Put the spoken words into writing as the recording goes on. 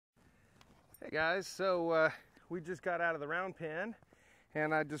Alright guys, so we just got out of the round pen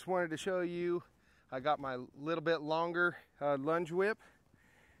and I just wanted to show you I got my little bit longer lunge whip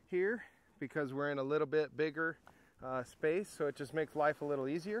here because we're in a little bit bigger space, so it just makes life a little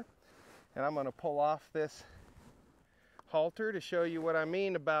easier. And I'm going to pull off this halter to show you what I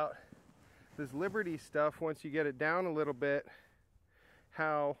mean about this Liberty stuff. Once you get it down a little bit,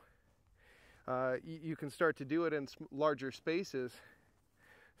 how you can start to do it in larger spaces.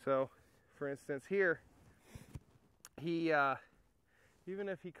 So for instance here, he even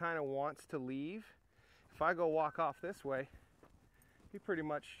if he kind of wants to leave, if I go walk off this way, he pretty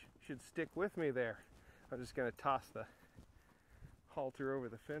much should stick with me there. I'm just going to toss the halter over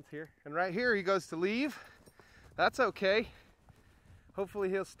the fence here, and right here he goes to leave. That's okay. Hopefully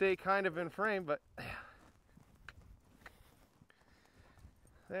he'll stay kind of in frame, but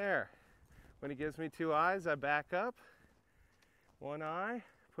there. When he gives me two eyes, I back up. One eye,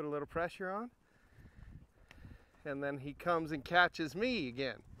 put a little pressure on, and then he comes and catches me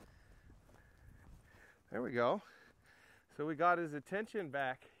again. There we go. So we got his attention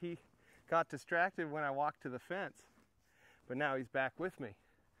back. He got distracted when I walked to the fence, but now he's back with me.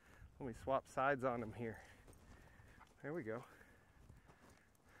 Let me swap sides on him here. There we go.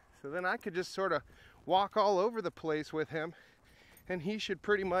 So then I could just sort of walk all over the place with him, and he should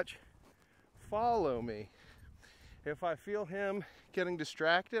pretty much follow me. If I feel him getting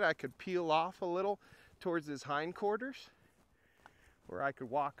distracted, I could peel off a little towards his hindquarters, or I could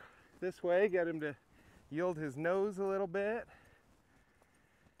walk this way, get him to yield his nose a little bit.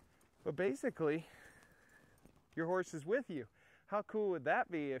 But basically, your horse is with you. How cool would that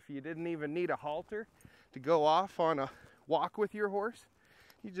be if you didn't even need a halter to go off on a walk with your horse?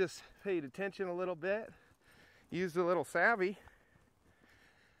 You just paid attention a little bit, used a little savvy,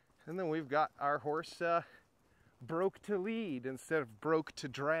 and then we've got our horse broke to lead instead of broke to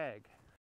drag.